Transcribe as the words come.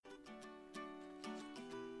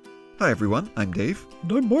Hi everyone, I'm Dave.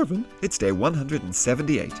 And I'm Marvin. It's day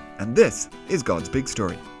 178, and this is God's Big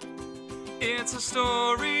Story. It's a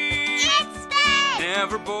story. It's big.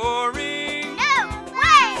 Never boring. No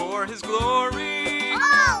way. For His glory.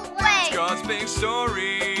 Always. It's God's big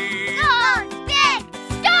story. God's big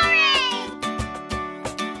story.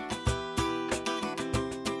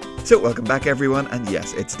 So welcome back everyone, and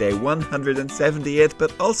yes, it's day 178,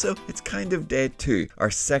 but also it's kind of day 2, our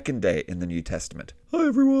second day in the New Testament. Hi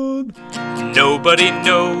everyone. Nobody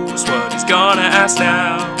knows what he's gonna ask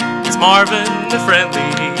now. It's Marvin, the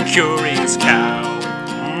friendly, curious cow.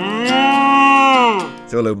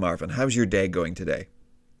 So hello Marvin, how's your day going today?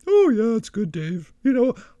 Oh yeah, it's good, Dave. You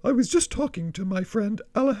know, I was just talking to my friend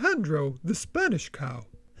Alejandro, the Spanish cow.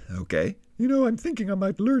 Okay. You know, I'm thinking I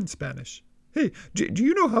might learn Spanish. Hey, do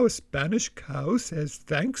you know how a Spanish cow says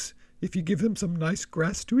thanks if you give him some nice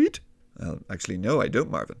grass to eat? Well, actually no, I don't,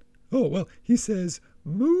 Marvin. Oh, well, he says,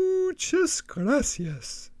 muchas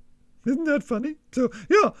gracias. Isn't that funny? So,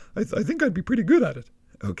 yeah, I think I'd be pretty good at it.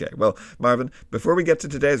 Okay, well, Marvin, before we get to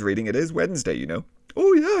today's reading, it is Wednesday, you know.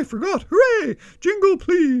 Oh, yeah, I forgot. Hooray! Jingle,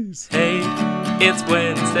 please. Hey, it's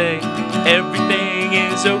Wednesday. Everything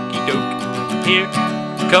is okie doke. Here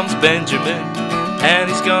comes Benjamin, and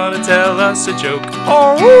he's gonna tell us a joke.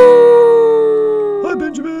 Oh! Hi,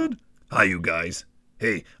 Benjamin. Hi, you guys.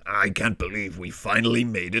 Hey, I can't believe we finally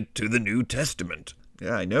made it to the New Testament.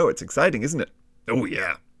 Yeah, I know, it's exciting, isn't it? Oh,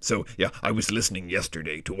 yeah. So, I was listening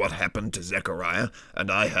yesterday to what happened to Zechariah, and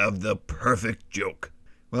I have the perfect joke.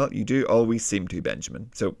 Well, you do always seem to, Benjamin.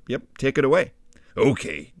 So, yep, take it away.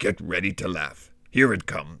 Okay, get ready to laugh. Here it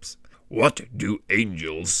comes. What do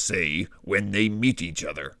angels say when they meet each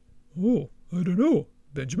other? Oh, I don't know.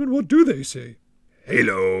 Benjamin, what do they say?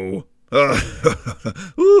 Hello. Oh,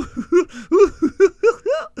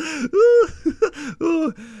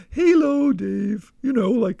 halo, Dave. You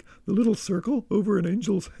know, like the little circle over an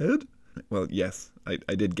angel's head? Well, yes, I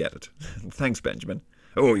did get it. Thanks, Benjamin.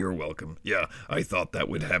 Oh, you're welcome. Yeah, I thought that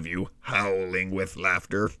would have you howling with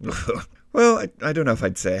laughter. Well, I don't know if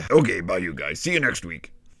I'd say. Okay, bye you guys. See you next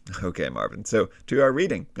week. Okay, Marvin. So, to our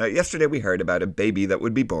reading. Yesterday we heard about a baby that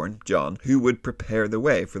would be born, John, who would prepare the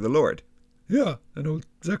way for the Lord. Yeah, and old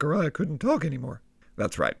Zechariah couldn't talk anymore.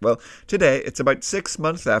 That's right. Well, today it's about 6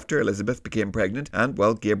 months after Elizabeth became pregnant, and,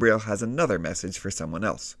 well, Gabriel has another message for someone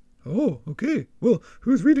else. Oh, okay. Well,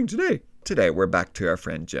 who's reading today? Today we're back to our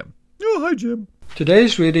friend Jim. Oh, hi, Jim.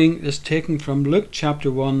 Today's reading is taken from Luke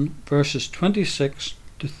chapter 1, verses 26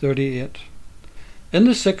 to 38. In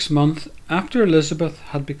the 6th month after Elizabeth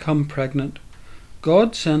had become pregnant,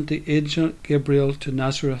 God sent the angel Gabriel to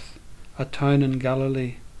Nazareth, a town in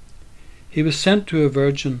Galilee. He was sent to a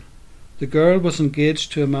virgin. The girl was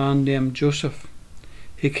engaged to a man named Joseph.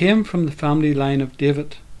 He came from the family line of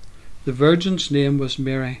David. The virgin's name was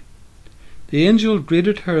Mary. The angel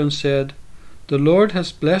greeted her and said, "The Lord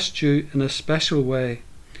has blessed you in a special way.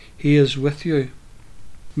 He is with you."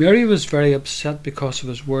 Mary was very upset because of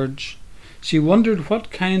his words. She wondered what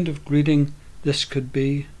kind of greeting this could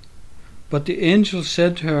be. But the angel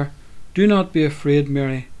said to her, "Do not be afraid,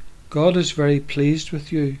 Mary. God is very pleased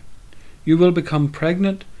with you. You will become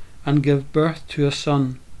pregnant and give birth to a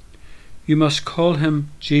son. You must call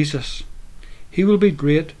him Jesus. He will be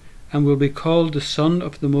great and will be called the Son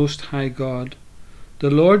of the Most High God.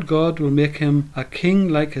 The Lord God will make him a king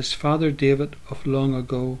like his father David of long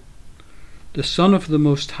ago. The Son of the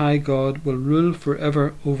Most High God will rule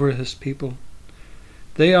forever over his people.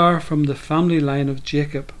 They are from the family line of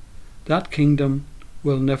Jacob. That kingdom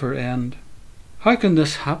will never end." "How can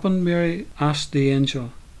this happen?" Mary asked the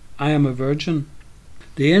angel. "I am a virgin."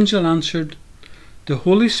 The angel answered, "The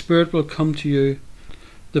Holy Spirit will come to you.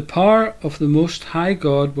 The power of the Most High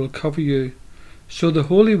God will cover you. So the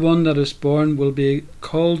Holy One that is born will be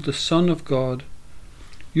called the Son of God.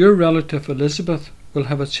 Your relative Elizabeth will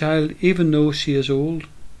have a child even though she is old.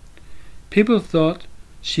 People thought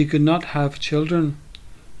she could not have children,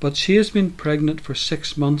 but she has been pregnant for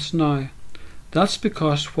 6 months now. That's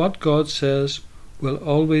because what God says will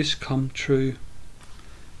always come true."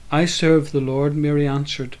 "I serve the Lord," Mary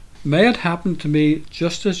answered. "May it happen to me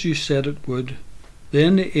just as you said it would."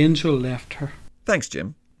 Then the angel left her. Thanks,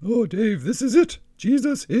 Jim. Oh, Dave, this is it.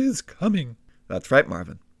 Jesus is coming. That's right,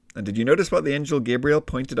 Marvin. And did you notice what the angel Gabriel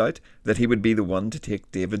pointed out? That he would be the one to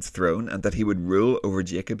take David's throne and that he would rule over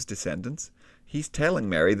Jacob's descendants? He's telling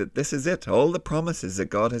Mary that this is it, all the promises that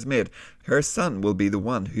God has made. Her son will be the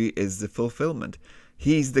one who is the fulfillment.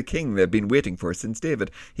 He's the king they've been waiting for since David.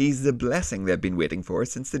 He's the blessing they've been waiting for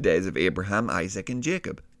since the days of Abraham, Isaac, and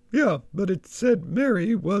Jacob. Yeah, but it said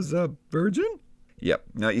Mary was a virgin? Yep.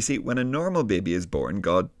 Now, you see, when a normal baby is born,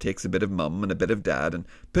 God takes a bit of mum and a bit of dad and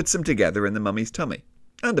puts them together in the mummy's tummy.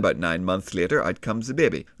 And about 9 months later, out comes the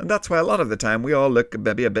baby. And that's why a lot of the time we all look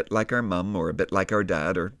maybe a bit like our mum or a bit like our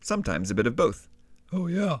dad or sometimes a bit of both. Oh,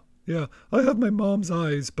 yeah. I have my mom's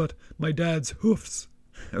eyes, but my dad's hoofs.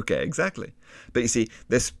 Okay, exactly. But you see,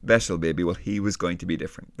 this special baby, well, he was going to be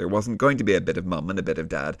different. There wasn't going to be a bit of mum and a bit of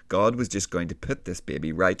dad. God was just going to put this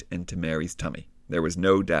baby right into Mary's tummy. There was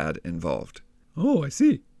no dad involved. Oh, I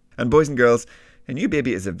see. And boys and girls, a new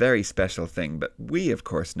baby is a very special thing, but we, of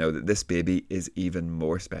course, know that this baby is even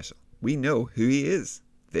more special. We know who he is.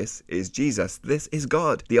 This is Jesus. This is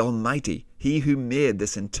God, the Almighty. He who made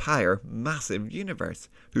this entire massive universe,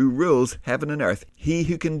 who rules heaven and earth, he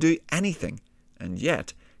who can do anything. And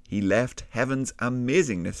yet, he left heaven's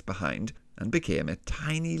amazingness behind and became a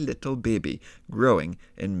tiny little baby growing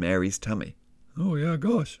in Mary's tummy. Oh, yeah,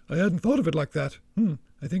 gosh. I hadn't thought of it like that.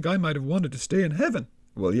 I think I might have wanted to stay in heaven.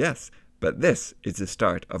 Well, yes, but this is the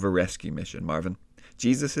start of a rescue mission, Marvin.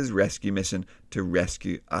 Jesus' rescue mission to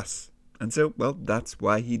rescue us. And so, well, that's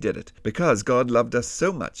why he did it. Because God loved us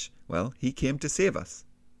so much, well, he came to save us.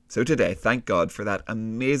 So today, thank God for that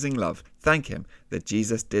amazing love. Thank him that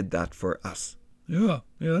Jesus did that for us. Yeah,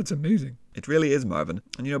 that's amazing. It really is, Marvin.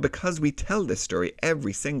 And because we tell this story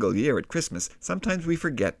every single year at Christmas, sometimes we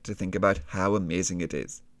forget to think about how amazing it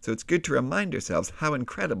is. So it's good to remind ourselves how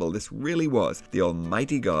incredible this really was, the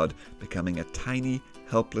Almighty God becoming a tiny,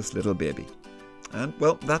 helpless little baby. And,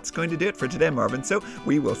 well, that's going to do it for today, Marvin. So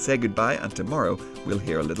we will say goodbye, and tomorrow we'll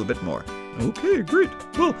hear a little bit more. Okay, great.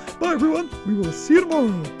 Well, bye, everyone. We will see you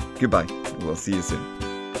tomorrow. Goodbye. We'll see you soon.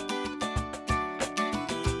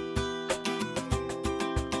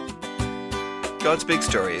 God's Big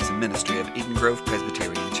Story is a ministry of Eden Grove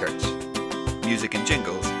Presbyterian Church. Music and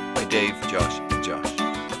jingles by Dave Josh.